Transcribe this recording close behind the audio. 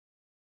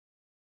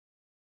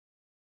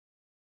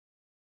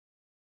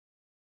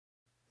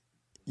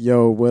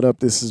Yo, what up?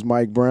 This is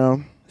Mike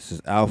Brown, This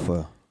is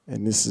Alpha.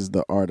 and this is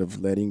the art of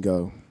letting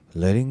go.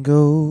 Letting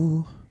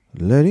go.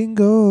 Letting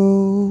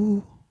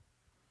go.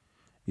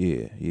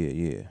 Yeah.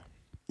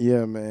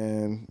 Yeah,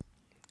 man.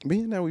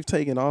 Being that we've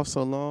taken off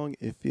so long,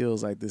 it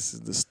feels like this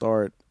is the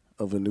start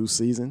of a new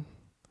season.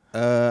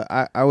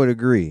 I would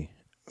agree.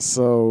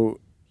 So,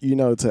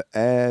 to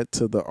add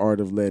to the art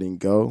of letting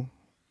go,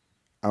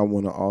 I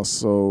want to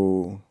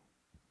also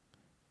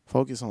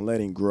focus on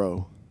letting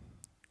grow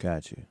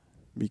Got you.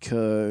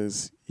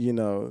 because,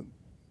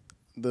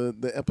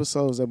 the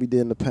episodes that we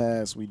did in the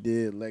past, we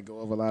did let go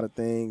of a lot of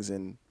things,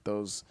 and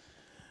those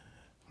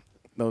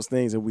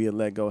things that we had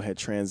let go had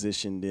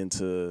transitioned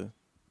into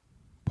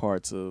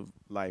parts of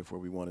life where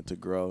we wanted to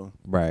grow.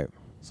 Right.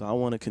 So I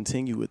want to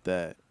continue with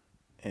that.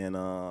 And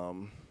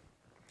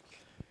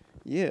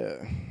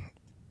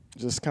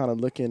just kind of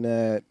looking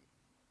at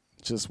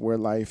just where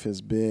life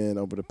has been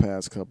over the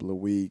past couple of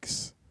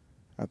weeks.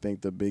 I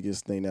think the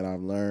biggest thing that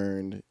I've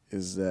learned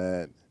is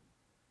that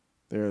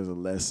there is a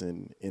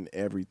lesson in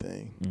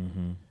everything.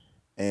 Mm-hmm.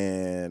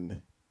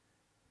 And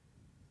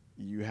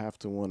you have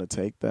to want to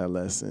take that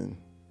lesson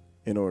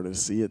in order to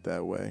see it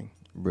that way.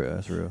 Bro,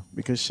 that's real.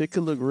 Because shit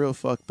could look real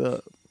fucked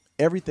up.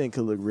 Everything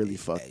could look really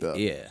fucked up.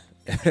 Yeah.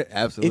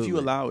 Absolutely. If you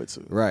allow it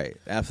to. Right.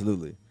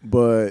 Absolutely.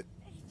 But,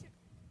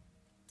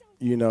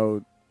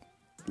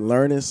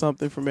 learning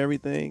something from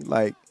everything,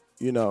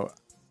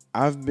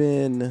 I've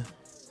been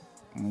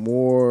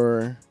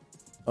more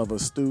of a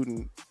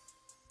student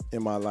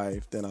in my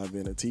life than I've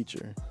been a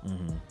teacher.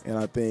 Mm-hmm. And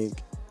I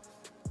think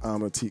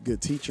I'm a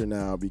good teacher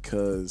now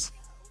because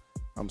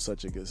I'm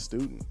such a good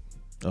student.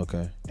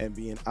 Okay. And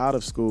being out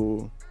of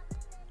school,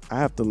 I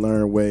have to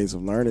learn ways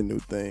of learning new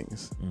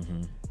things.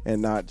 Mm-hmm.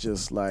 And not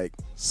just like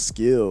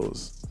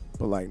skills,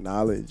 but like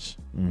knowledge.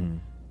 Mm-hmm.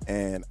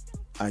 And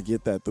I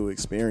get that through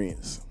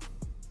experience.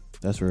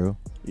 That's real.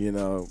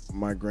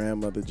 My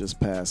grandmother just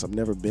passed. I've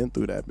never been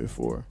through that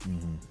before.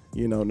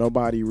 Mm-hmm.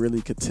 Nobody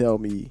really could tell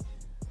me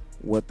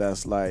what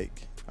that's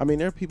like. I mean,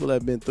 there are people that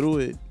have been through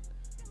it,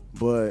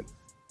 but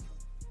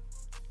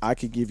I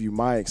could give you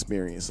my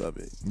experience of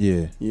it.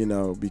 Yeah.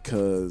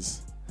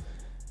 Because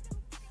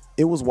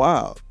it was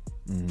wild.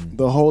 Mm-hmm.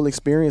 The whole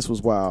experience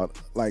was wild.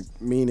 Like,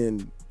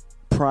 meaning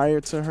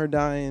prior to her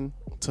dying,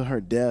 to her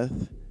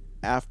death,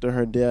 after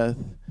her death,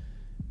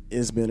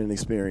 it's been an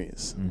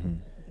experience. Mm-hmm.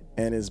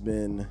 And it's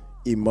been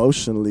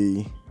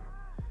emotionally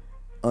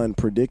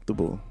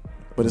unpredictable.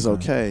 But it's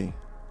okay.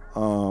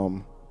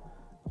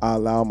 I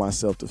allow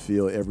myself to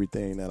feel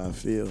everything that I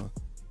feel.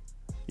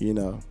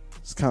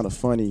 It's kind of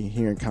funny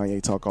hearing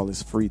Kanye talk all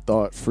this free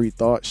thought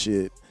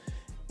shit.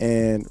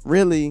 And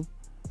really,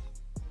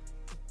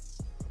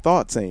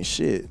 thoughts ain't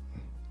shit.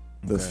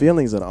 The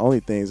feelings are the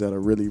only things that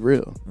are really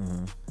real.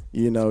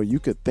 Mm-hmm. You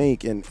could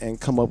think and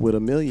come up with a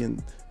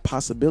million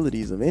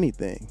possibilities of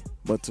anything,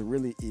 but to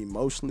really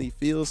emotionally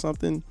feel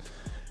something,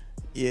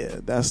 yeah,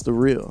 that's the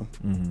real.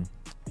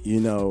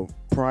 Mm-hmm.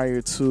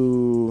 Prior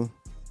to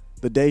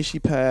the day she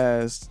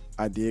passed,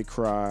 I did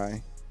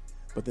cry,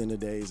 but then the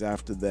days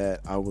after that,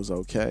 I was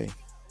okay.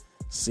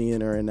 Seeing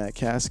her in that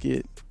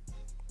casket,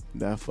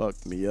 that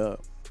fucked me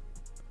up.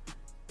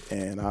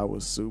 And I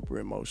was super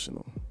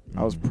emotional. Mm-hmm.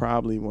 I was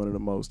probably one of the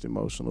most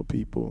emotional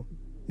people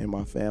in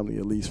my family,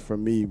 at least for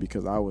me,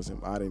 because I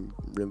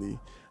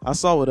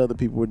saw what other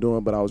people were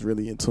doing, but I was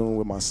really in tune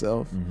with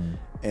myself. Mm-hmm.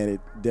 And it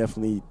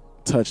definitely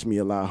touched me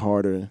a lot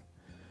harder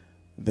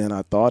than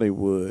I thought it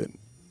would.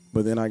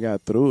 But then I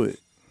got through it,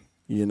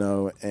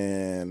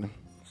 and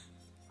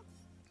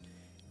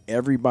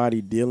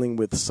everybody dealing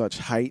with such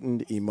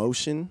heightened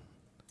emotion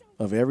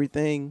of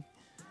everything,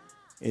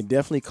 it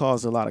definitely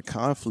caused a lot of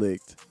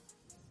conflict,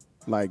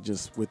 like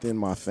just within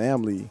my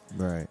family.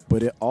 Right.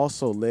 But it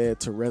also led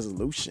to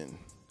resolution.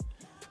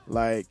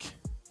 Like,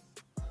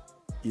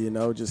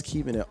 just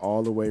keeping it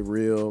all the way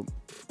real.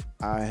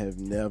 I have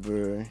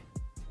never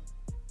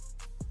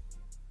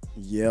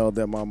yelled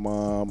at my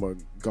mom or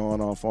gone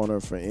off on her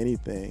for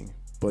anything.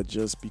 But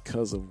just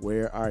because of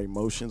where our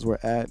emotions were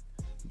at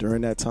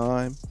during that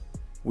time,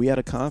 we had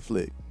a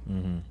conflict.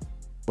 Mm-hmm.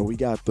 But we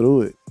got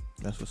through it.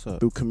 That's what's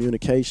up. Through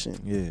communication.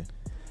 Yeah.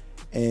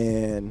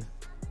 And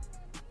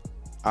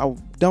I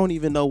don't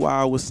even know why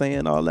I was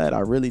saying all that. I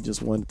really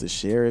just wanted to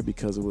share it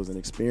because it was an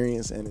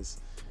experience, and it's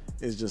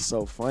just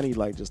so funny,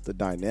 like just the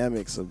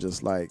dynamics of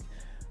just like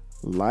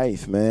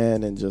life,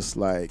 man, and just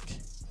like,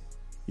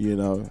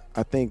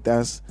 I think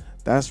that's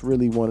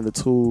really one of the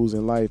tools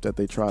in life that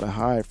they try to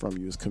hide from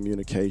you is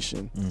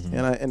communication.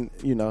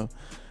 Mm-hmm.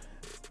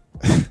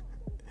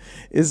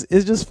 It's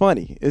just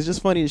funny. It's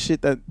just funny the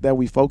shit that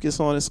we focus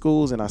on in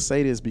schools. And I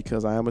say this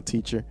because I am a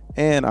teacher,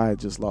 and I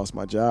just lost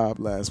my job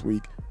last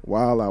week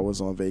while I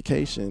was on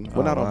vacation.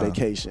 Well, not on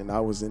vacation. I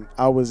was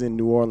in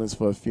New Orleans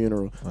for a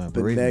funeral.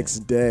 The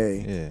next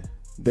day,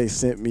 they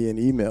sent me an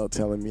email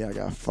telling me I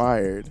got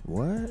fired.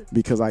 What?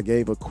 Because I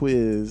gave a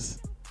quiz,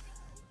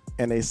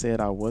 and they said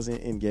I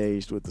wasn't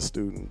engaged with the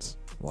students.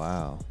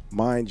 Wow.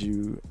 Mind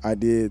you, I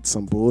did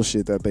some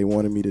bullshit that they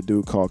wanted me to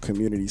do called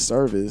community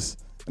service.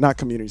 Not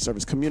community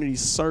service, community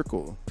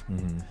circle.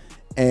 Mm-hmm.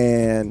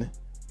 And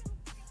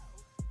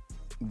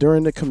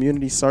during the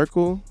community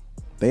circle,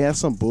 they had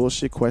some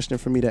bullshit question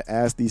for me to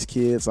ask these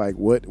kids, like,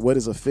 what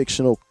is a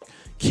fictional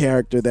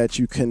character that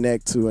you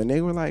connect to? And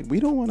they were like, we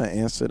don't want to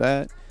answer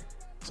that.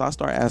 So I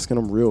started asking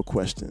them real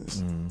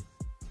questions.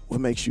 What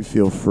makes you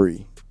feel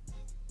free?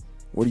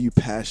 What are you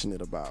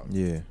passionate about?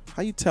 Yeah.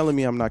 How you telling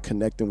me I'm not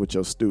connecting with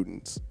your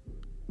students?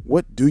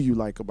 What do you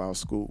like about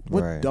school?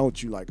 What Right.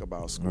 don't you like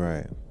about school?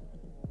 Right.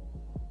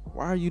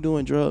 Why are you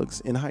doing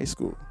drugs in high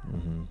school?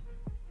 Mm-hmm.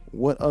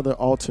 What other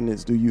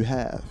alternates do you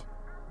have?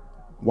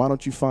 Why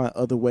don't you find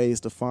other ways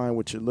to find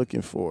what you're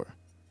looking for?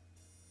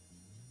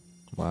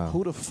 Wow.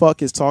 Who the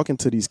fuck is talking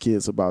to these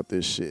kids about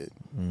this shit?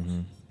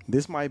 Mm-hmm.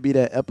 This might be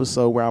that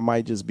episode where I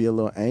might just be a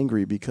little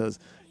angry because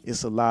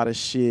it's a lot of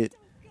shit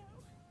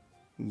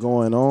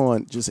going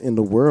on just in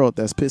the world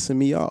that's pissing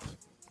me off.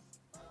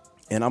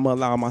 And I'm going to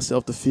allow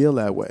myself to feel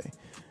that way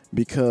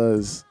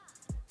because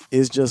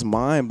it's just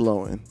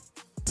mind-blowing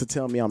to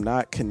tell me I'm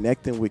not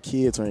connecting with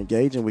kids or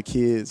engaging with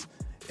kids,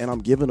 and I'm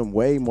giving them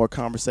way more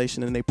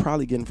conversation than they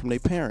probably getting from their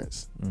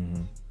parents.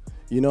 Mm-hmm.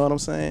 You know what I'm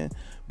saying?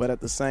 But at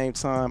the same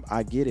time,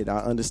 I get it. I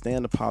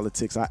understand the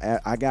politics.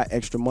 I got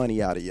extra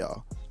money out of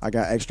y'all. I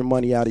got extra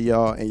money out of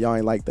y'all, and y'all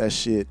ain't like that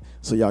shit,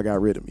 so y'all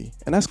got rid of me.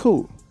 And that's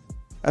cool.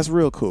 That's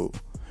real cool.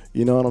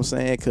 You know what I'm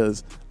saying?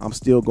 Because I'm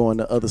still going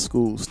to other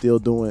schools, still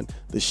doing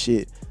the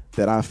shit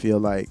that I feel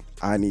like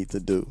I need to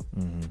do.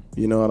 Mm-hmm.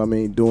 You know what I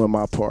mean? Doing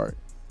my part.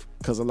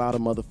 Because a lot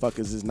of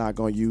motherfuckers is not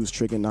going to use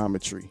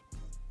trigonometry.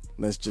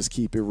 Let's just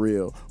keep it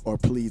real. Or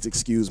please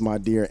excuse my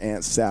dear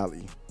Aunt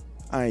Sally.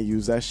 I ain't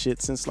used that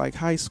shit since like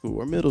high school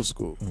or middle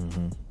school.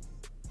 Mm-hmm.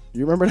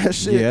 You remember that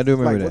shit? Yeah, I do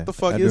remember like, that. What the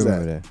fuck I is do that?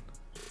 remember that?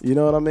 You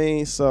know what I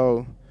mean?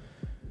 So,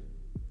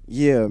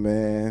 yeah,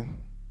 man.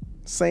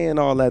 Saying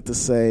all that to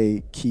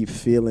say, keep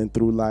feeling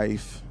through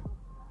life,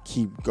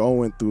 keep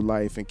going through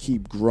life, and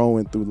keep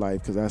growing through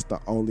life, because that's the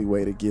only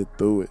way to get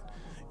through it.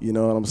 You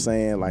know what I'm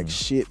saying? Like,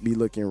 shit be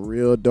looking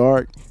real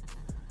dark,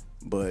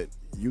 but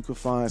you can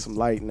find some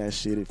light in that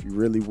shit if you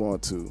really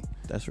want to.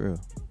 That's real.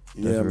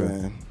 Yeah, real.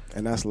 man.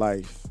 And that's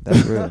life.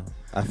 That's real.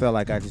 I felt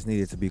like I just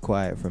needed to be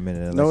quiet for a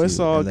minute. And No, let it's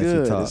you, all and let you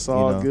good. talk, It's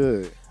all you know?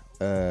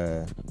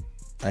 good.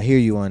 I hear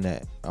you on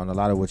that, on a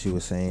lot of what you were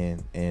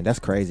saying, and that's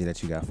crazy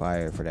that you got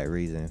fired for that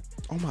reason.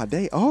 On my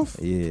day off?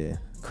 Yeah.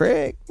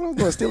 Craig. I'm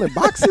going stealing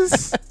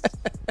boxes.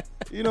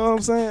 You know what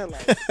I'm saying?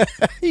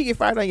 Like, You get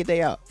fired on your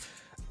day out.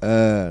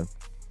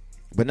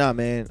 But nah,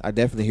 man, I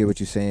definitely hear what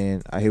you're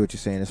saying. I hear what you're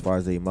saying as far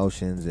as the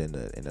emotions and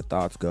the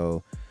thoughts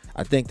go.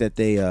 I think that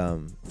they,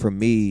 for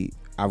me,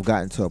 I've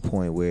gotten to a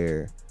point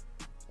where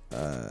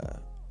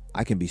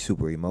I can be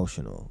super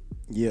emotional.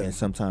 yeah. And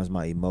sometimes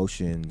my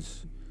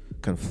emotions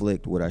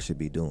conflict what I should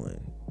be doing.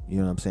 You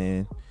know what I'm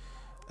saying?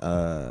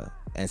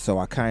 And so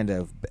I kind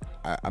of,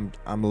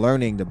 I'm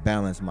learning to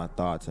balance my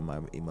thoughts and my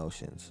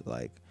emotions,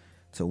 like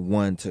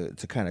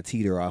to kind of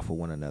teeter off of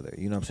one another.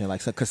 You know what I'm saying?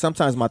 Like, because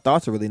sometimes my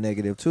thoughts are really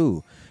negative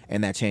too,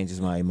 and that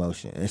changes my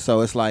emotion. And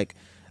so it's like,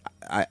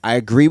 I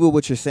agree with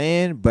what you're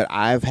saying, but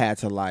I've had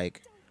to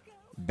like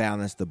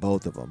balance the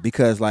both of them,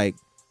 because like,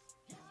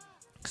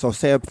 so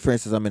say for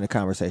instance I'm in a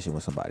conversation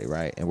with somebody,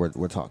 right, and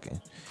we're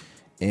talking,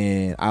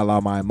 and I allow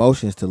my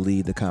emotions to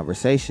lead the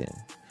conversation.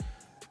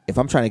 If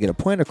I'm trying to get a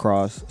point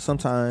across,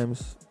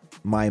 sometimes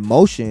my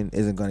emotion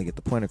isn't going to get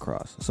the point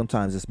across.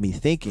 Sometimes it's me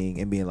thinking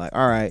and being like,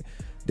 all right,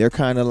 they're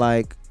kind of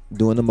like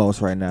doing the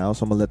most right now,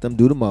 so I'm gonna let them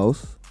do the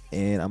most,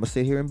 and I'm gonna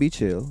sit here and be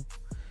chill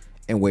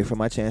and wait for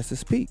my chance to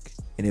speak.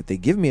 And if they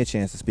give me a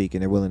chance to speak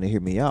and they're willing to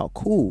hear me out,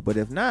 cool. But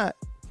if not,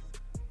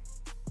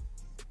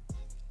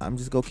 I'm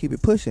just gonna keep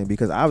it pushing,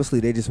 because obviously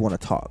they just want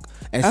to talk.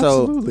 And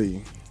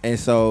Absolutely.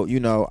 so, you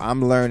know,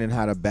 I'm learning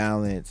how to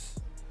balance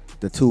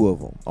the two of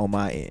them on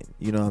my end.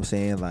 You know what I'm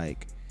saying?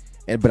 Like,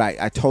 but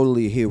I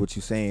totally hear what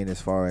you're saying as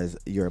far as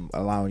you're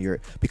allowing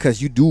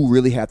because you do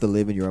really have to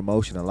live in your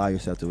emotion, allow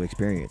yourself to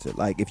experience it.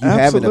 Like, if you're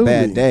having a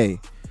bad day,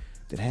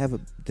 then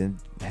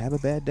have a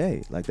bad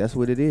day. Like, that's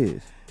what it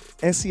is.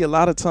 And see, a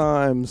lot of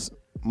times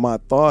my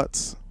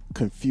thoughts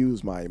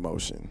confuse my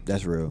emotion.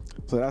 That's real.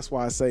 So that's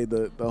why I say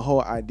the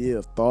whole idea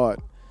of thought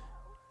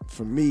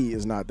for me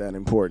is not that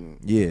important.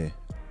 Yeah.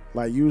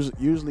 Like,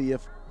 usually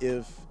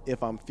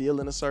if I'm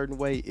feeling a certain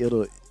way,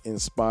 it'll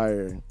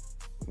inspire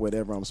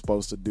whatever I'm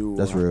supposed to do.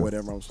 That's or real.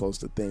 Whatever I'm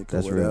supposed to think.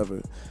 That's or whatever.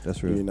 real.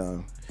 That's real. You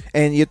know.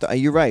 And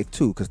you're right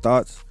too, because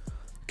thoughts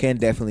can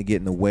definitely get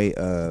in the way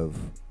of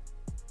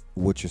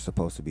what you're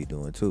supposed to be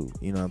doing too.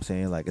 You know what I'm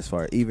saying? Like, as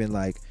far even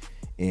like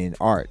in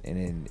art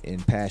and in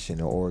passion,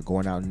 or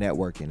going out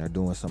networking or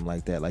doing something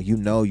like that. Like,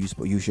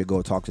 you should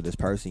go talk to this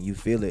person. You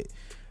feel it.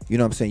 You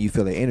know what I'm saying? You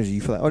feel the energy.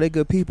 You feel like, oh, they're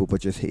good people.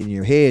 But just in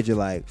your head, you're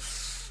like,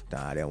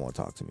 nah, they don't want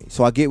to talk to me.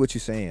 So I get what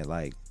you're saying,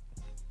 like,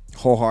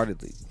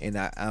 wholeheartedly. And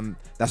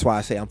that's why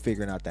I say I'm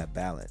figuring out that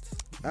balance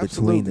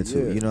between the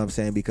two. Yeah. You know what I'm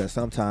saying? Because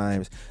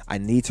sometimes I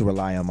need to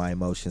rely on my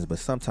emotions, but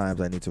sometimes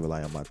I need to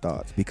rely on my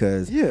thoughts,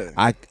 because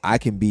I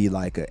can be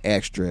like an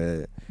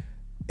extra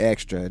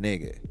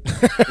nigga.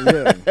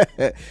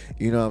 Yeah.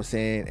 You know what I'm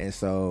saying? And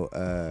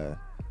so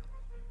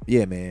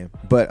yeah, man.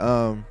 But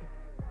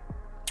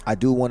I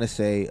do want to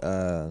say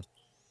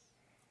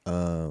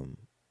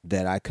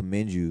that I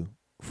commend you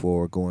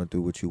for going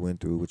through what you went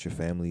through with your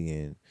family,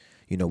 and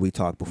we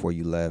talked before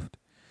you left,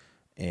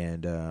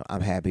 and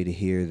I'm happy to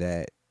hear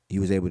that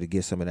you was able to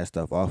get some of that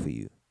stuff off of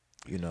you.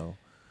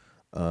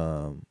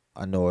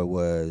 I know it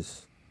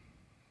was.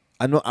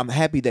 I'm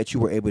happy that you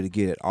were able to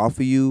get it off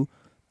of you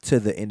to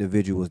the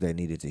individuals that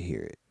needed to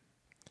hear it.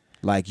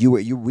 Like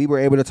we were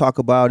able to talk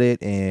about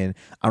it, and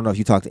I don't know if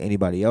you talked to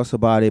anybody else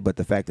about it, but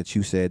the fact that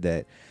you said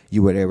that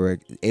you were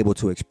able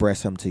to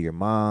express something to your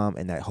mom,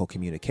 and that whole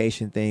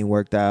communication thing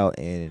worked out,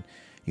 and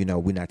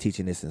we're not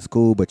teaching this in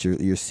school, but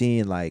you're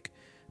seeing like,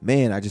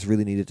 man, I just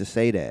really needed to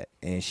say that,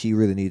 and she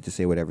really needed to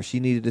say whatever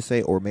she needed to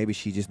say, or maybe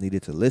she just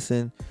needed to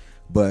listen.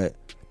 But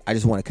I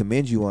just want to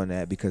commend you on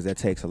that, because that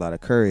takes a lot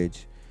of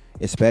courage,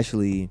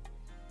 especially.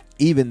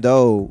 Even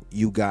though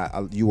you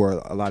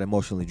were a lot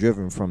emotionally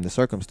driven from the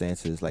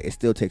circumstances, like, it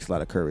still takes a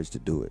lot of courage to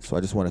do it. So I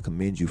just want to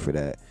commend you for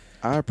that.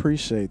 I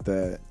appreciate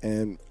that.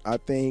 And I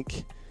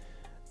think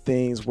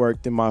things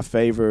worked in my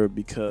favor,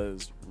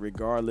 because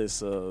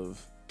regardless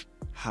of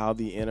how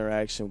the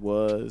interaction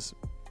was,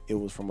 it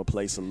was from a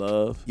place of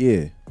love.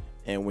 Yeah.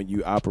 And when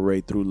you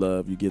operate through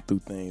love, you get through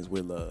things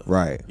with love.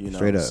 Right.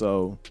 Straight up.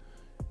 So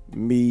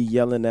me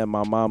yelling at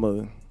my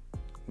mama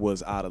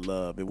was out of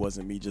love. It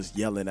wasn't me just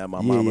yelling at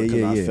my mama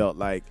because I felt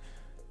like,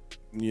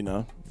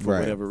 for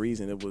whatever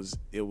reason, it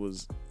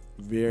was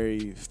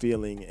very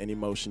feeling and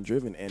emotion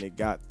driven, and it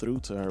got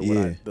through to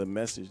her the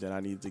message that I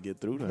needed to get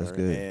through to her.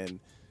 Good. And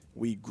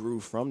we grew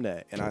from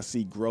that, and I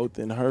see growth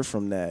in her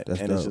from that.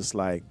 That's and dope. It's just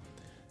like,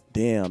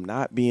 damn,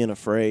 not being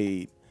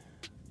afraid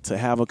to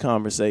have a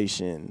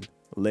conversation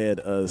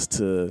led us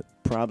to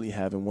probably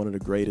having one of the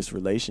greatest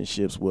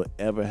relationships we'll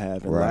ever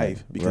have in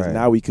life, because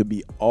now we could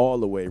be all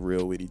the way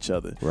real with each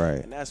other. Right.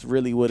 And that's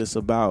really what it's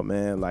about,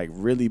 man. Like,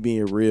 really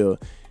being real.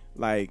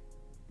 Like,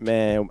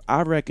 man,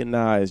 I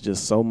recognize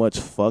just so much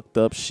fucked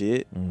up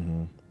shit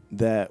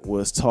that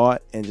was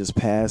taught and just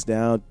passed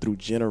down through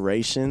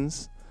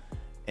generations.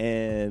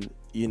 And,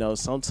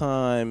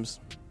 sometimes,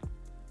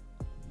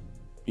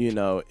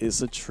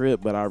 it's a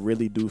trip, but I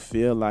really do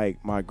feel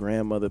like my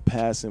grandmother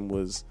passing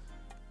was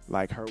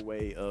like her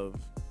way of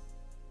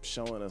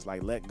showing us,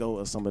 like, let go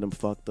of some of them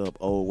fucked up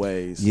old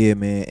ways. Yeah,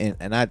 man.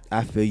 And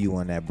I feel you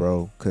on that,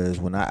 bro. Because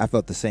when I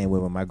felt the same way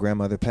when my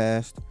grandmother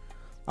passed.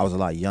 I was a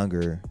lot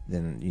younger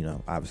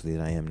than, obviously,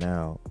 than I am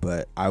now.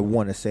 But I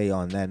want to say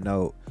on that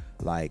note,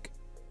 like,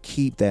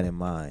 keep that in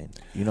mind.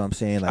 You know what I'm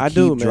saying? Like,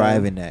 keep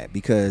driving that.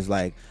 Because,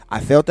 like,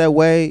 I felt that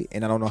way,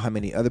 and I don't know how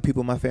many other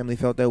people in my family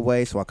felt that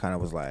way. So I kind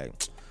of was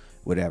like,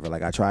 whatever.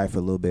 Like, I tried for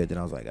a little bit, then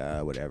I was like,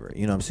 whatever.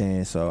 You know what I'm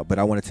saying? So, but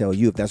I want to tell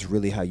you, if that's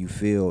really how you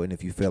feel, and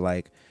if you feel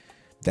like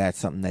that's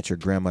something that your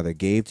grandmother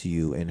gave to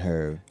you in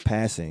her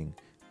passing,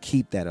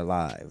 keep that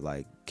alive.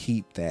 Like,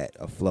 keep that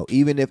afloat.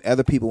 Even if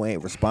other people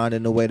ain't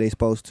responding the way they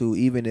supposed to,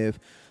 even if,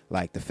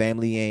 like, the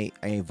family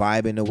ain't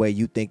vibing the way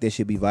you think they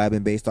should be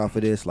vibing based off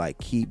of this, like,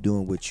 keep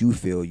doing what you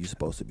feel you're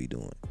supposed to be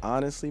doing.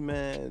 Honestly,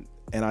 man.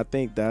 And I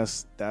think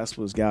that's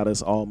what's got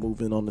us all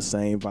moving on the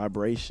same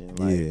vibration.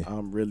 Like,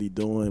 I'm really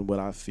doing what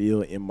I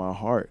feel in my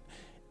heart.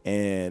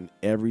 And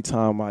every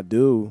time I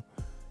do,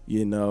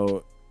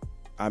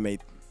 I may,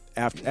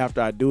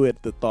 after I do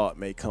it, the thought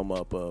may come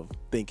up of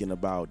thinking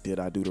about, did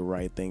I do the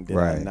right thing? Did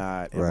I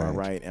not? Am I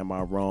right? Am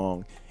I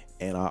wrong?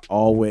 And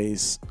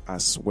I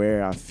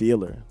swear I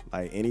feel her.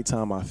 Like,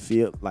 anytime I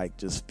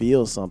just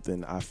feel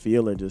something, I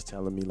feel her just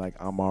telling me, like,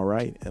 I'm all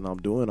right and I'm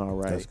doing all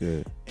right. That's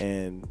good.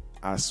 And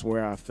I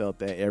swear I felt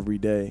that every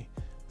day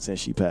since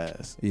she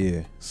passed.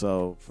 Yeah.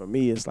 So for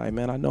me, it's like,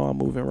 man, I know I'm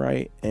moving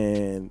right,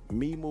 and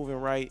me moving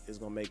right is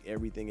gonna make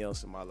everything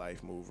else in my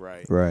life move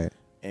right. Right.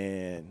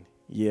 And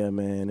yeah,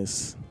 man,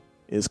 it's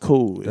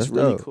cool. That's it's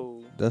really dope.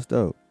 Cool. That's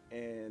dope.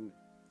 And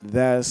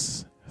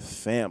that's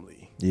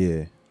family.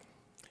 Yeah.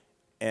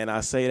 And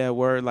I say that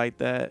word like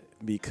that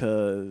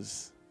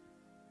because,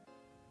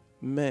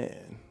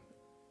 man,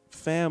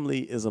 family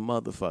is a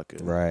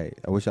motherfucker. Right.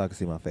 I wish y'all could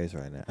see my face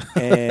right now.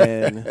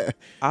 And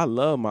I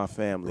love my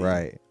family.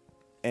 Right.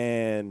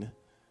 And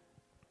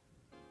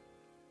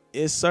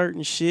it's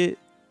certain shit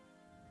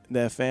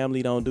that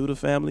family don't do to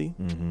family.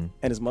 Mm-hmm.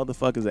 And it's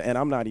motherfuckers, and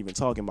I'm not even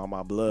talking about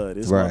my blood.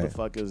 It's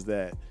motherfuckers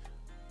that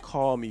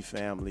call me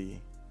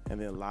family and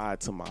then lie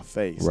to my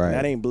face. Right. And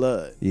that ain't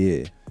blood.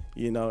 Yeah.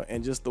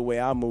 And just the way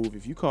I move,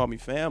 if you call me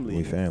family,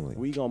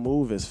 we gonna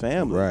move as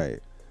family. Right.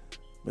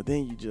 But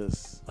then you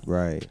just,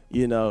 right.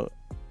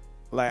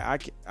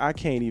 Like, I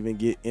can't even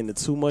get into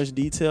too much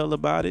detail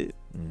about it.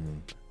 Mm-hmm.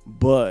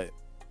 But,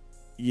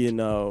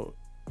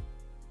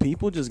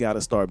 people just got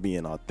to start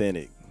being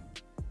authentic.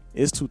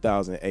 It's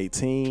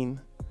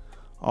 2018.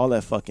 All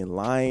that fucking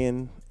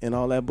lying and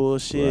all that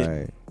bullshit.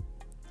 Right.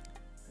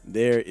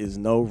 There is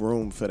no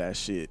room for that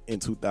shit in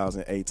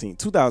 2018.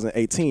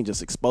 2018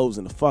 just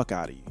exposing the fuck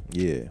out of you.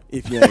 Yeah.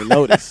 If you ain't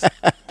noticed.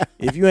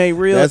 If you ain't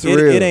real,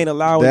 it ain't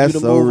allowing you to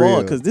move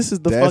on. Because this is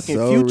the fucking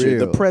future.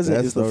 The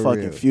present is the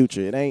fucking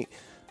future. It ain't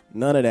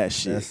none of that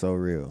shit. That's so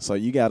real. So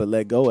you got to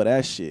let go of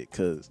that shit.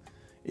 Because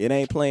it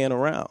ain't playing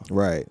around.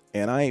 Right.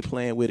 And I ain't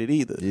playing with it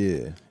either.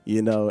 Yeah.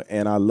 You know,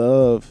 and I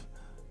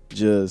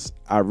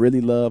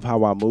really love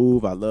how I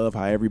move. I love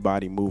how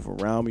everybody move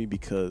around me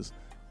because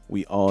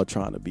we all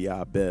trying to be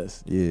our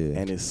best. Yeah.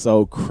 And it's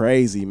so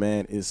crazy,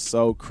 man. It's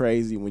so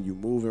crazy when you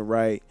moving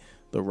right.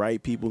 The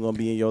right people gonna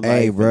be in your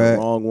life, and the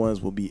wrong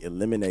ones will be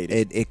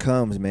eliminated. It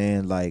comes,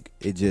 man. Like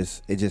it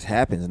just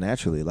happens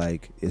naturally.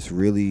 Like it's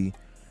really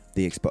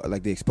the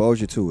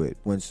exposure to it.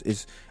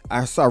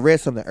 I read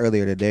something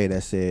earlier today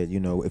that said, you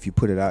know, if you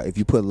put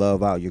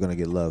love out, you're gonna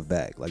get love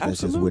back. Like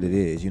that's just what it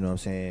is. You know what I'm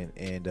saying?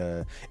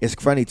 And it's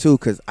funny too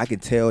because I can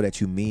tell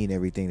that you mean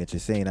everything that you're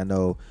saying. I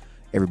know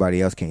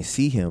everybody else can't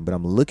see him, but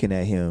I'm looking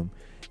at him.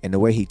 And the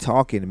way he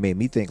talking made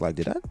me think like,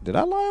 did I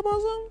lie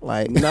about something?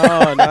 Like,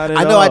 no, not at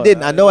I know all. I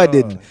didn't. I know I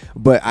didn't.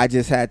 But I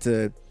just had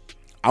to.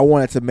 I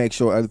wanted to make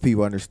sure other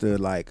people understood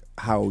like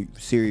how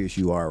serious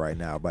you are right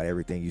now about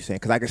everything you're saying.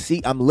 Because I can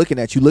see, I'm looking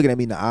at you, looking at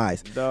me in the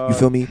eyes. You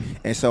feel me?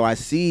 And so I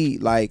see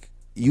like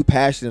you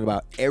passionate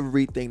about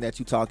everything that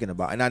you talking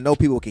about. And I know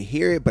people can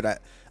hear it,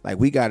 but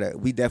we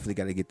definitely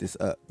gotta get this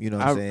up. You know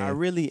what I'm saying? I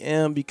really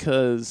am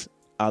because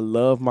I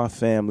love my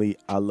family.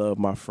 I love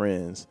my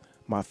friends.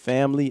 My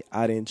family,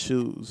 I didn't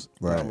choose.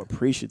 Right. I'm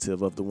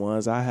appreciative of the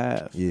ones I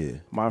have. Yeah.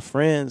 My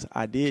friends,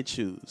 I did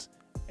choose.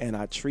 And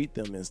I treat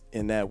them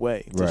in that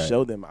way to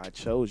show them I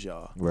chose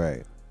y'all.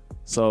 Right.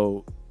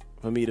 So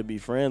for me to be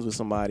friends with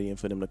somebody and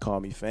for them to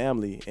call me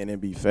family and then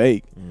be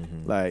fake,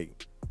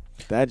 like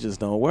that just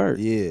don't work.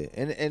 Yeah.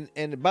 And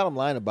the bottom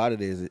line about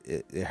it is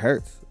it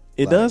hurts.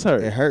 It does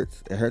hurt. It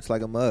hurts. It hurts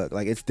like a mug.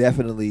 Like it's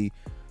definitely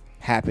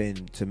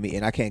happened to me,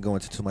 and I can't go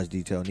into too much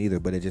detail neither,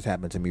 but it just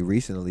happened to me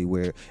recently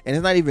and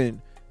it's not even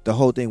the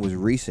whole thing was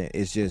recent.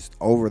 It's just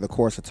over the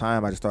course of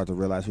time I just started to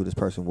realize who this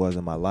person was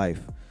in my life.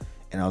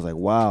 And I was like,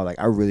 wow, like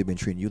I've really been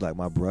treating you like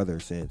my brother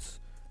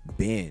since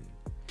Ben.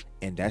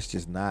 And that's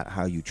just not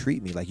how you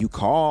treat me. Like you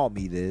call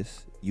me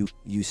this,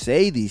 you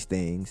say these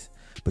things,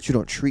 but you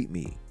don't treat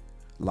me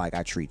like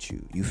I treat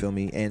you. You feel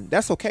me? And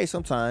that's okay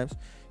sometimes.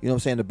 You know what I'm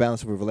saying? The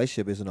balance of a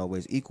relationship isn't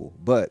always equal.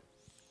 But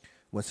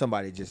when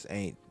somebody just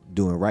ain't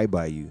doing right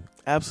by you.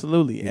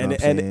 Absolutely. You know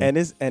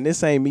and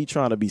this ain't me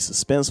trying to be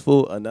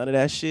suspenseful or none of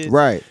that shit.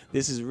 Right.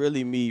 This is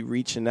really me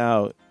reaching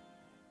out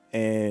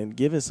and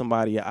giving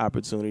somebody an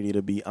opportunity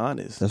to be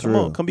honest. That's come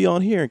real. on, come be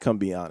on here and come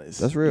be honest.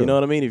 That's real. You know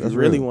what I mean? If that's you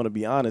really real. want to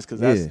be honest,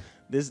 because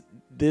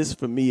this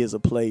for me is a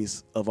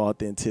place of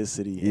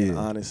authenticity and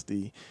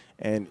honesty.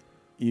 And,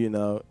 you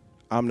know,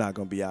 I'm not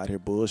going to be out here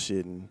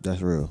bullshitting.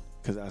 That's real.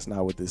 Because that's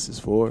not what this is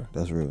for.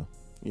 That's real.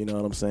 You know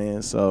what I'm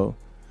saying? So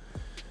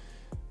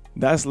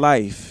that's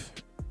life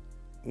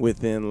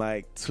within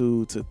like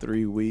 2 to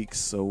 3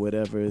 weeks or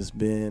whatever it's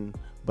been.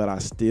 But I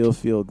still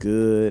feel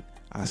good.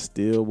 I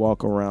still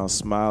walk around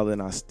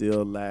smiling. I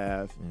still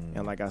laugh.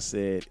 And like I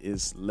said,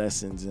 it's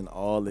lessons in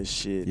all this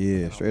shit.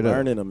 Yeah, straight up.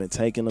 Learning them and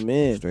taking them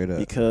in. Straight up.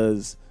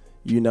 Because,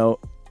 you know,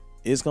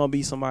 it's going to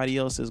be somebody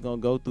else that's going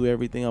to go through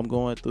everything I'm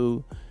going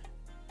through.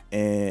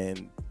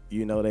 And,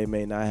 you know, they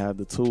may not have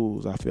the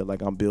tools. I feel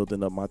like I'm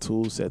building up my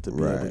tool set to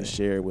be able to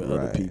share it with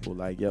other people.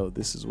 Like, yo,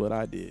 this is what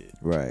I did.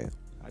 Right.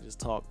 I just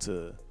talked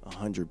to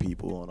 100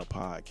 people on a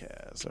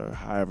podcast or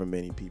however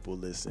many people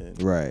listen.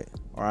 Right.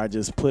 Or I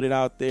just put it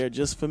out there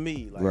just for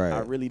me. Like, I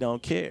really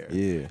don't care.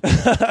 Yeah.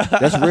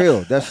 That's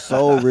real. That's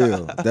so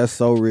real. That's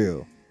so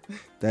real.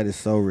 That is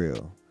so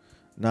real.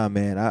 Nah,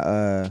 man,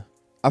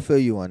 I feel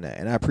you on that.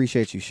 And I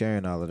appreciate you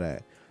sharing all of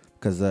that.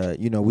 Because,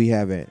 you know,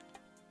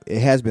 it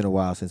has been a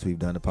while since we've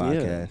done the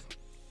podcast.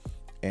 Yeah.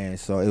 And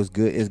so it was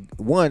good.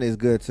 It's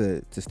good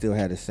to still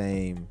have the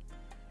same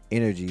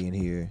energy in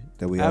here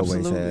that we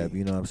always have.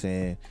 You know what I'm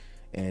saying?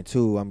 And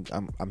two,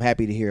 I'm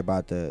happy to hear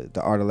about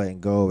the art of letting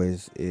go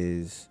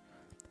is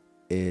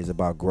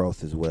about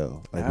growth as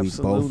well. Like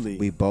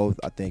we both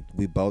I think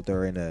we both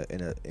are in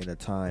a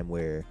time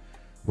where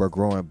we're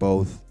growing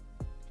both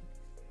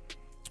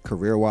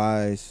career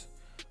wise,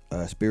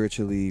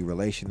 spiritually,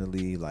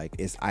 relationally. Like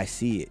I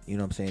see it, you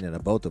know what I'm saying, in the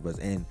both of us.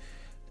 And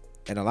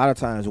a lot of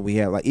times when we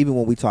have, like, even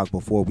when we talk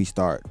before we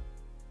start,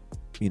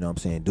 you know what I'm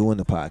saying, doing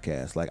the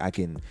podcast, like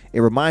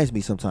it reminds me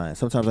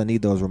sometimes I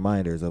need those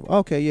reminders of,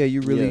 okay, yeah,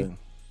 you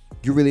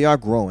really are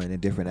growing in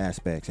different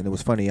aspects. And it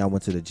was funny, I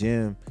went to the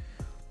gym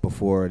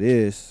before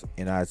this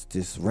and I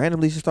just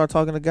randomly just started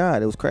talking to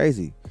God. It was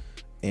crazy.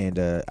 And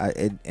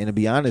and to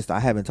be honest,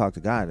 I haven't talked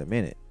to God in a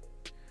minute.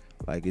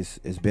 Like it's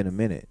been a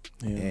minute.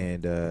 Yeah.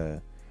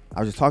 And I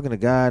was just talking to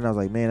God and I was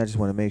like, man, I just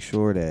want to make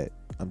sure that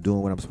I'm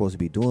doing what I'm supposed to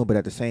be doing. But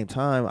at the same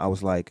time, I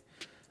was like,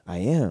 I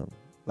am.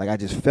 Like, I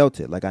just felt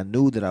it. Like, I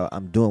knew that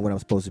I'm doing what I'm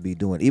supposed to be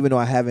doing, even though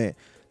I haven't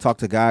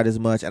talked to God as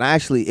much. And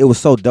it was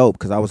so dope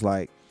because I was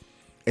like,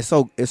 it's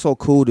so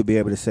cool to be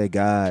able to say,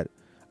 God,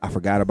 I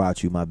forgot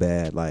about you, my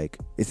bad. Like,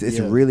 it's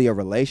really a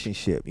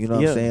relationship. You know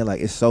what I'm saying?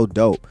 Like, it's so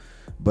dope.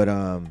 But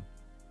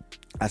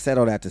I said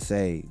all that to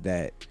say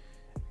that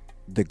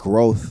the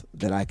growth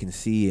that I can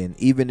see, and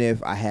even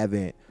if I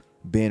haven't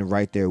been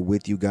right there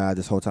with you, God,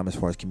 this whole time as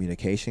far as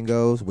communication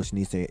goes, which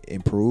needs to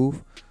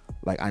improve,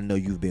 like, I know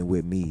you've been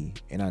with me,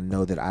 and I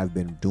know that I've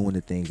been doing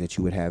the things that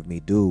you would have me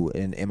do.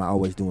 And am I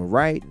always doing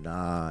right?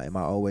 Nah. Am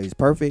I always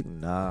perfect?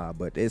 Nah.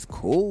 But it's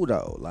cool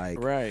though.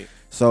 Like, Right.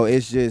 so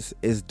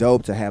it's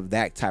dope to have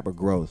that type of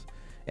growth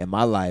in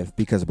my life,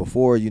 because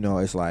before,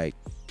 it's like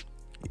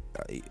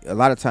a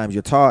lot of times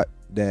you're taught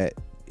that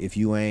if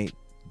you ain't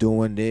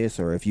doing this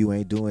or if you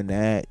ain't doing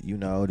that,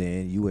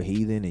 then you a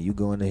heathen and you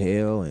going to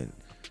hell, and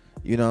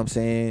you know what I'm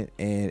saying?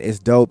 And it's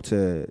dope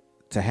to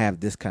have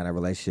this kind of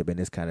relationship and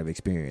this kind of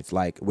experience,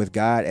 like with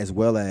God as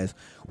well as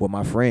with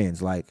my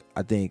friends. Like,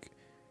 I think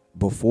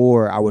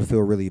before I would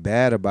feel really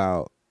bad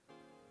about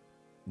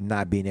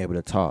not being able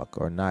to talk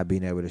or not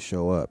being able to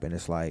show up. And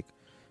it's like,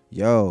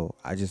 yo,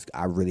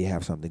 I really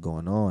have something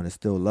going on. It's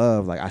still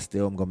love. Like, I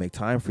still am going to make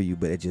time for you,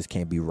 but it just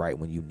can't be right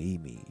when you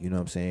need me. You know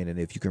what I'm saying? And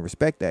if you can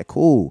respect that,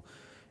 cool.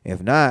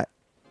 If not,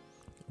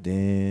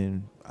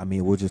 then, I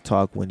mean, we'll just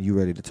talk when you're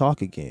ready to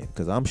talk again,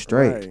 because I'm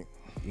straight. Right.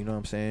 You know what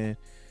I'm saying?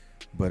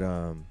 But,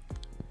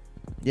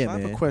 yeah, I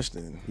man. have a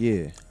question.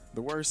 Yeah.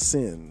 The word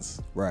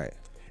sins, Right.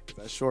 is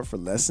that short for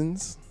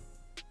lessons?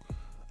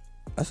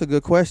 That's a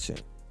good question.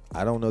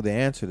 I don't know the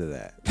answer to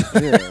that.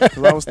 Yeah,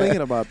 because I was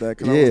thinking about that.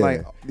 Because I was Yeah.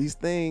 like, these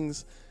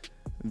things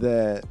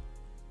that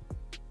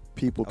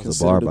people That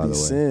was a consider bar, to by be the way.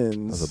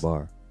 sins. That's a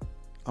bar.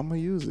 I'm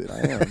going to use it. I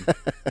am.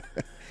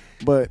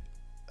 But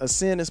a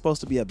sin is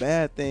supposed to be a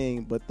bad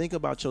thing. But think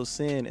about your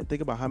sin and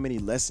think about how many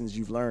lessons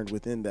you've learned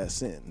within that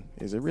sin.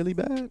 Is it really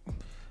bad?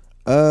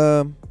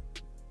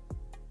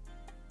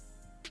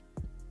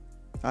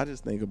 I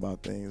just think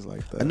about things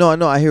like that.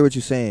 No, I hear what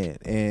you're saying,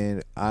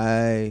 and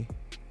I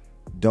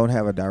don't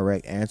have a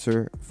direct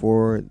answer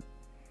for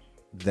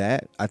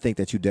that. I think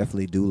that you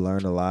definitely do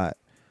learn a lot.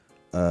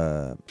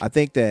 I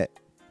think that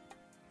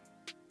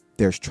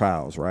there's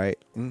trials, right?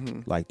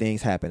 Mm-hmm. Like,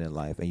 things happen in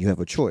life, and you have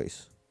a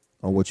choice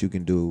on what you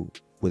can do,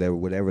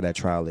 whatever that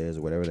trial is,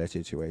 or whatever that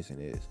situation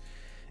is.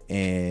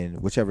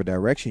 And whichever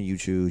direction you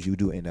choose, you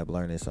do end up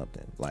learning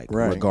something, like,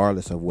 Right.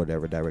 regardless of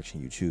whatever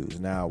direction you choose.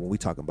 Now, when we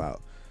talk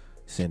about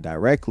sin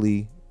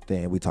directly,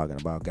 then we talking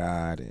about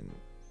God and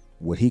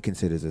what he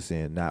considers a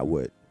sin, not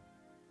what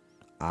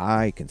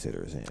I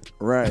consider a sin.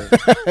 Right.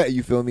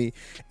 You feel me?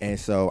 And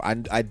so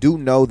I do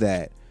know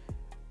that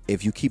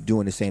if you keep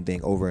doing the same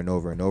thing over and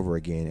over and over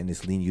again, and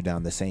it's leading you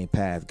down the same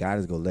path, God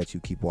is going to let you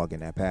keep walking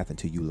that path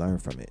until you learn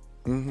from it.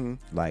 Mm-hmm.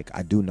 Like,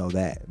 I do know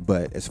that.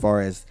 But as far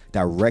as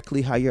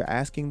directly how you're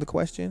asking the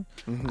question,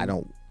 Mm-hmm. I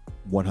don't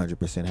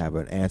 100% have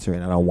an answer,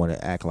 and I don't want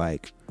to act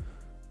like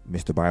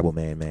Mr. Bible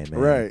man.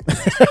 Right.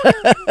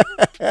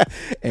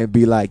 And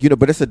be like,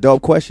 but it's a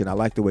dope question. I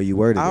like the way you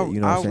worded it.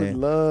 You know what I'm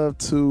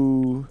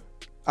saying?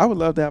 I would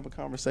love to have a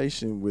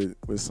conversation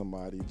with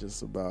somebody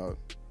just about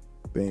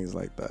things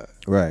like that.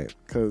 Right.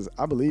 Because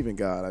I believe in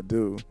God, I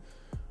do.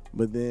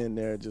 But then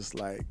there are just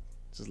life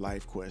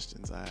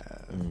questions I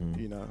have,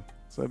 Mm-hmm.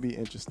 So it'd be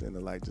interesting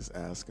to just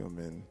ask them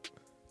and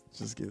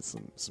just get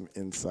some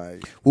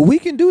insight. Well, we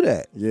can do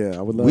that. Yeah,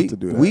 I would love to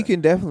do that. We can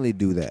definitely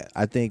do that.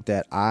 I think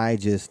that I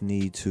just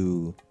need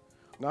to.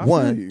 No, I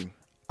one, feel you.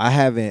 I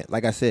haven't,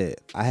 like I said,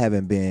 I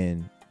haven't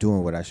been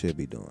doing what I should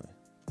be doing.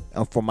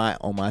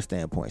 On my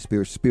standpoint,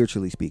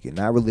 spiritually speaking,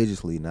 not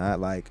religiously, not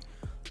like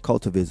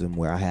cultivism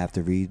where I have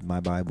to read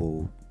my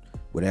Bible,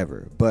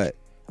 whatever. But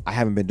I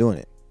haven't been doing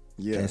it.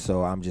 Yeah. And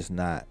so I'm just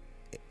not.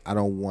 I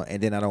don't want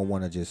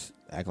to just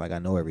act like I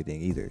know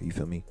everything either. You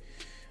feel me?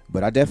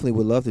 But I definitely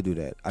would love to do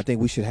that. I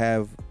think we should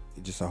have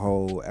just a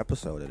whole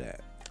episode of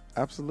that.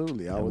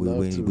 Absolutely. I And would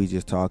love to. We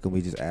just talk and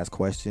we just ask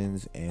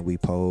questions and we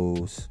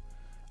pose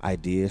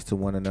ideas to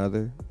one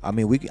another. I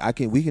mean, I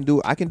can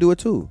do it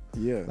too.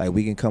 Yeah. Like,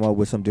 we can come up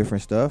with some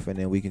different stuff and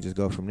then we can just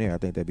go from there. I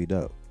think that'd be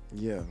dope.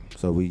 Yeah.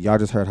 So y'all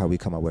just heard how we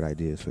come up with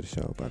ideas for the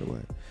show, by the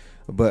way.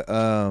 But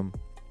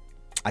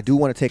I do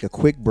want to take a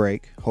quick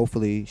break.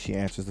 Hopefully she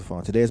answers the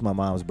phone. Today is my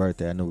mom's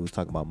birthday. I know we was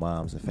talking about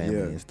moms and family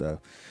and stuff.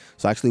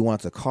 So I actually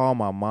want to call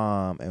my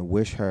mom and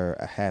wish her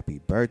a happy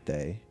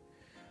birthday.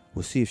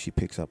 We'll see if she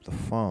picks up the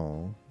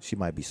phone. She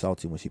might be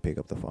salty when she pick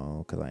up the phone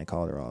because I ain't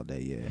called her all day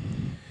yet.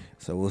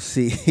 So we'll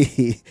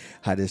see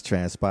how this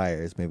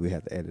transpires. Maybe we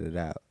have to edit it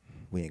out.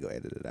 We ain't going to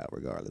edit it out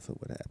regardless of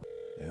what happens.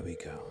 There we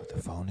go.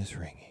 The phone is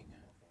ringing.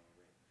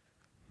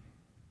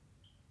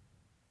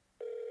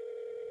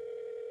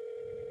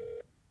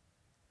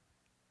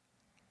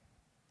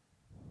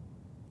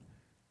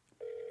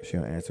 If she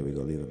don't answer, we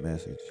go leave a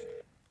message.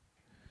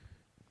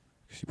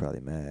 She probably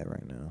mad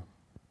right now.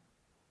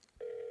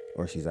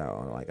 Or she's out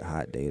on like a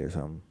hot date or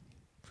something.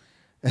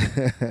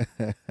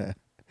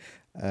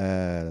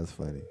 That's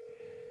funny.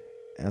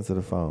 Answer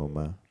the phone,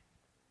 ma.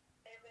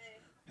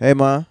 Hey,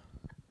 ma. How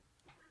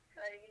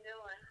you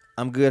doing?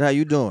 I'm good. How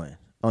you doing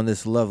on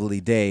this lovely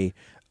day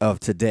of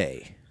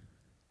today?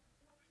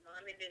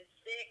 Mommy been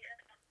sick.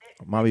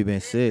 Mommy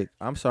been sick.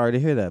 I'm sorry to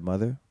hear that,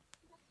 mother.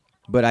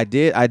 But I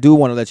do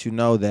want to let you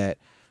know that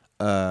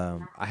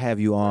I have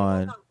you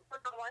on. Hold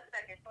on 1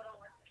 second. Hold on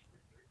 1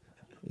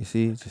 second. You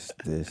see,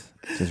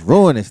 just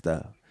ruining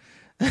stuff.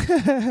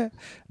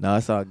 No,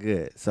 it's all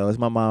good. So it's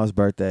my mom's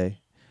birthday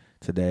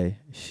today.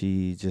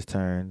 She just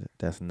turned.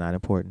 That's not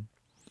important.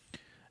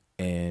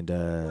 And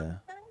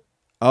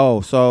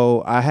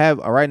so I have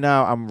right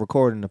now I'm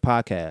recording the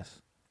podcast.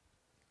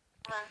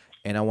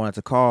 And I wanted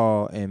to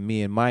call, and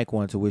me and Mike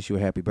wanted to wish you a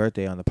happy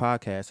birthday on the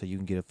podcast so you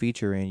can get a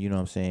feature in, you know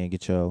what I'm saying,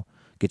 get your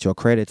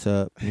credits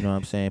up, you know what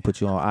I'm saying,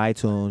 put you on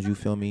iTunes, you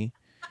feel me?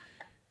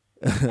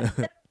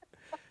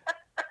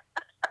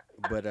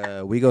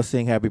 But we go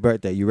sing happy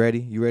birthday. You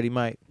ready? You ready,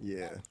 Mike?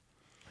 Yeah.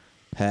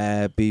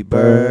 Happy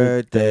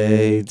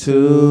birthday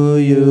to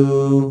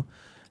you.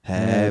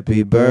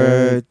 Happy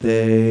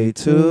birthday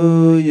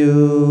to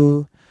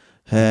you.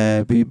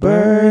 Happy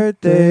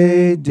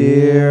birthday,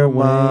 dear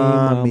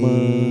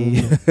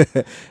mommy.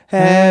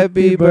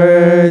 Happy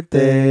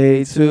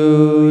birthday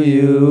to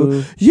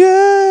you.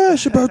 Yeah,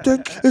 it's your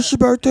birthday. It's your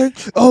birthday.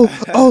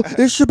 Oh,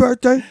 it's your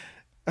birthday.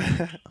 Hey,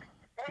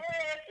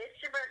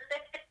 it's your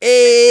birthday.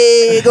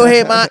 Hey, go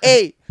ahead, Mom.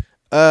 Hey.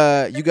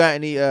 You got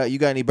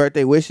any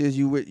birthday wishes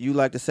you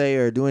like to say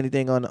or do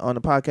anything on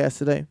the podcast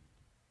today?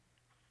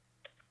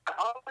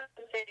 All I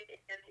can say is,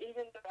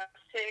 even though I'm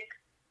sick,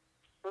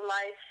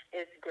 life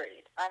is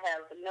great. I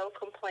have no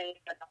complaints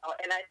at all.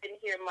 And I didn't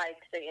hear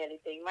Mike say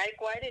anything. Mike,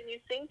 why didn't you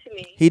sing to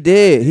me? He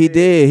did. He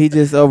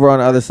just over on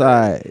the other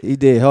side. He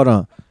did. Hold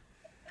on.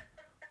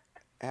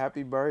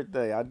 Happy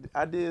birthday.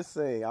 I did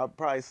sing. I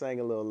probably sang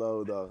a little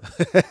low though.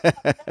 You're just a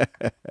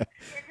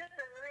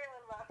real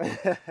love.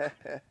 But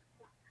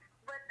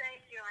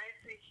thank you. I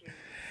appreciate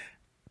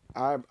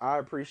it. I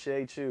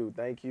appreciate you.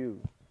 Thank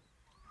you.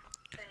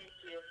 Thank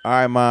you. All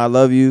right, Ma, I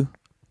love you.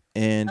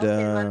 And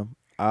Okay,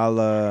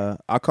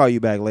 I'll call you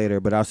back later,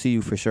 but I'll see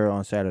you for sure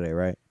on Saturday,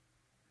 right?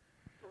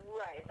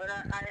 Right. But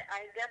I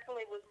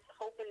definitely was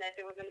hoping that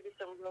there were going to be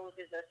some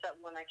roses or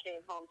something when I came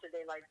home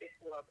today like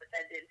before, but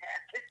that didn't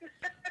happen.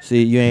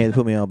 See, you ain't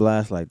put me on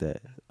blast like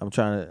that. I'm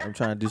trying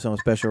to do something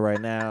special right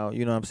now.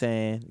 You know what I'm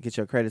saying? Get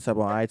your credits up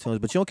on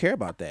iTunes, but you don't care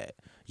about that.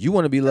 You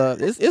want to be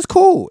loved. It's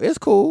cool. It's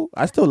cool.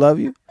 I still love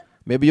you.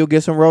 Maybe you'll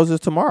get some roses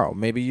tomorrow.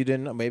 Maybe you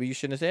didn't. Maybe you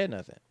shouldn't have said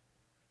nothing.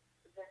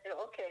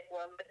 Okay.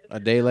 Well, A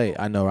day late.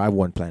 I know. I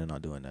wasn't planning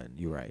on doing nothing.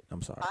 You're right.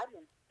 I'm sorry. I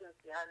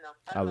know.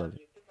 I love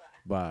you.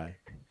 Goodbye. Bye.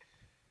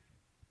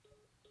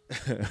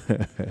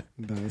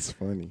 That's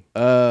funny.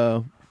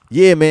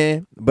 Yeah,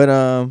 man.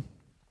 But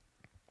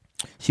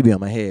she be on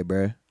my head,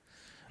 bruh.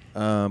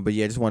 But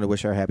yeah, I just wanted to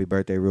wish her a happy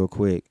birthday real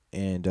quick.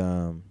 And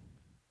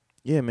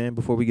yeah, man.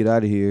 Before we get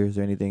out of here, is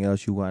there anything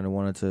else you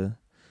wanted to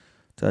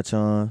touch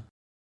on?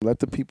 Let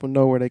the people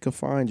know where they can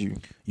find you.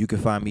 You can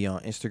find me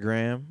on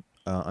Instagram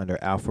under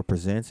Alpha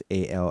Presents,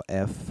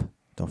 ALF.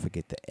 Don't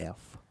forget the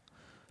F.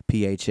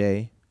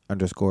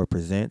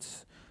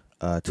 PHA_presents.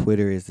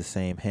 Twitter is the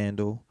same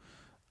handle.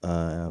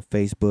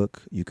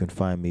 Facebook, you can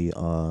find me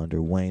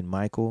under Wayne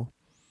Michael.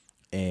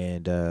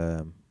 And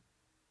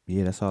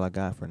yeah, that's all I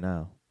got for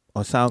now.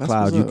 On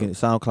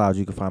SoundCloud,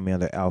 you can find me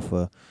under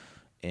Alpha.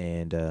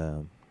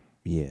 And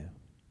yeah.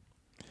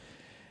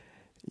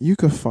 You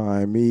can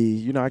find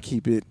me, I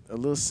keep it a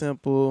little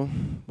simple,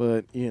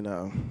 but,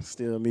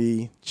 still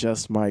me,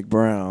 just Mike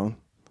Brown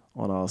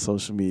on all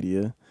social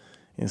media,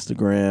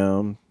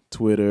 Instagram,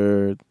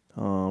 Twitter,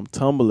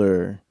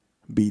 Tumblr,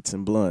 Beats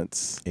and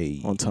Blunts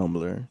on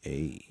Tumblr.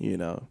 Hey.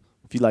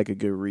 If you like a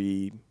good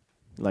read,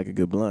 like a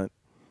good blunt,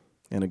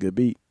 and a good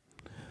beat,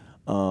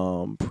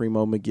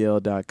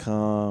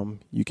 PrimoMiguel.com.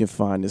 You can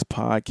find this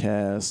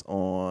podcast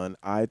on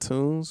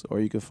iTunes, or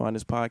you can find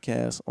this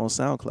podcast on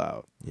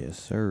SoundCloud. Yes,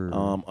 sir.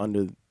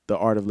 Under the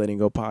Art of Letting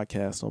Go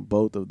podcast on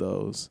both of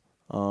those.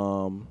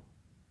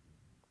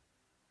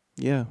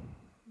 Yeah,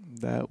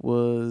 that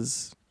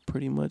was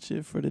pretty much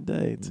it for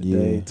today.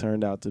 Today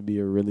turned out to be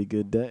a really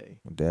good day.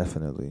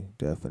 Definitely.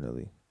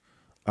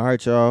 All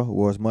right, y'all.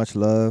 Well, it's much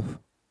love.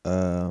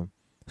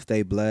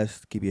 Stay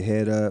blessed. Keep your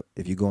head up.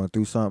 If you're going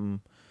through something,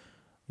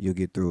 you'll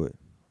get through it.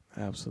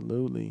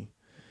 Absolutely.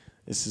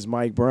 This is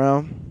Mike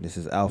Brown. This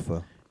is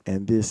Alpha.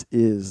 And this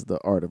is the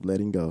Art of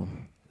Letting Go.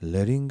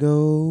 Letting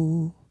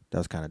go. That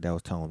was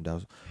tone. That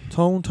was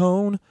tone.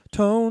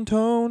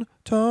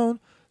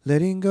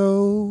 Letting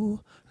go.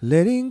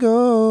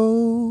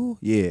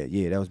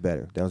 Yeah, that was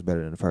better. That was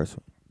better than the first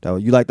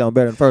one. You like that one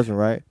better than the first one,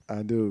 right?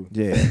 I do.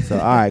 Yeah. So,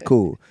 all right,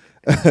 cool.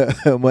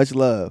 Much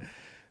love.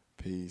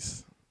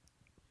 Peace.